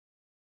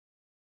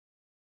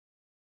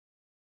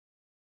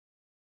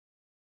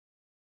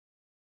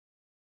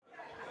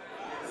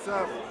What's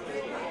up?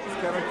 It's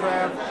Kevin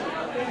Kraft.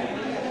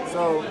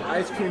 So,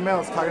 ice cream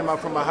melts, talking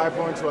about from a high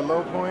point to a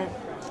low point.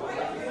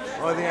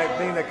 Only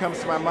thing that comes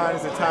to my mind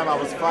is the time I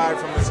was fired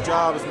from this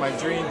job. It was my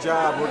dream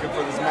job, working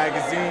for this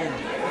magazine.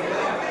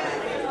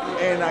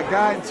 And I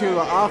got into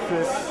the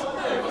office.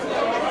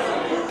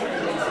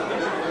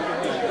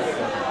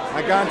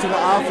 I got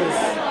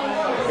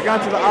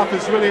into the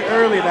office really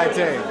early that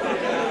day.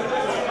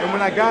 And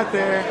when I got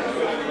there,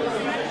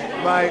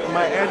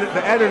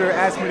 the editor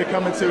asked me to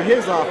come into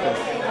his office.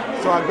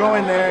 So I go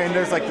in there and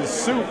there's like this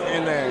suit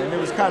in there, and it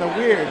was kind of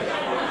weird.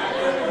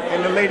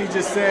 And the lady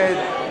just said,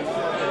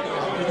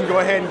 "You can go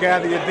ahead and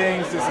gather your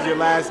things. This is your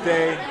last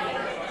day."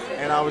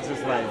 And I was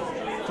just like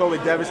totally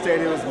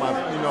devastated. It was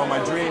my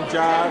dream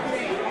job.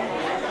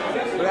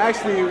 But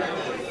actually,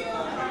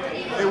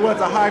 it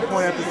was a high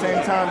point at the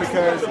same time,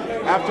 because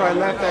after I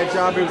left that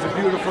job, it was a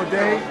beautiful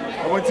day.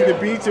 I went to the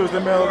beach. It was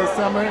the middle of the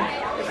summer.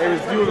 It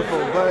was beautiful,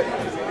 but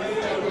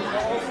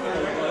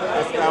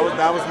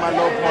that was my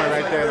low point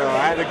right there, though.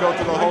 I had to go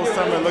through the whole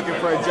summer looking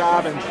for a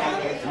job and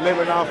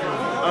living off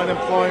of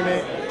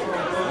unemployment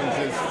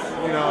and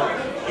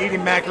just,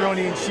 eating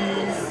macaroni and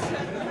cheese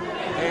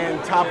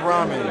and top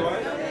ramen.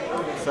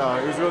 So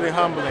it was really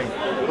humbling,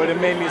 but it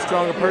made me a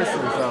stronger person.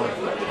 So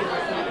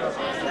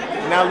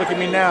now look at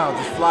me now,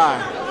 just fly.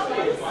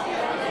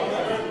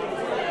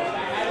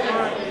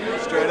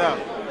 Straight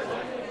up.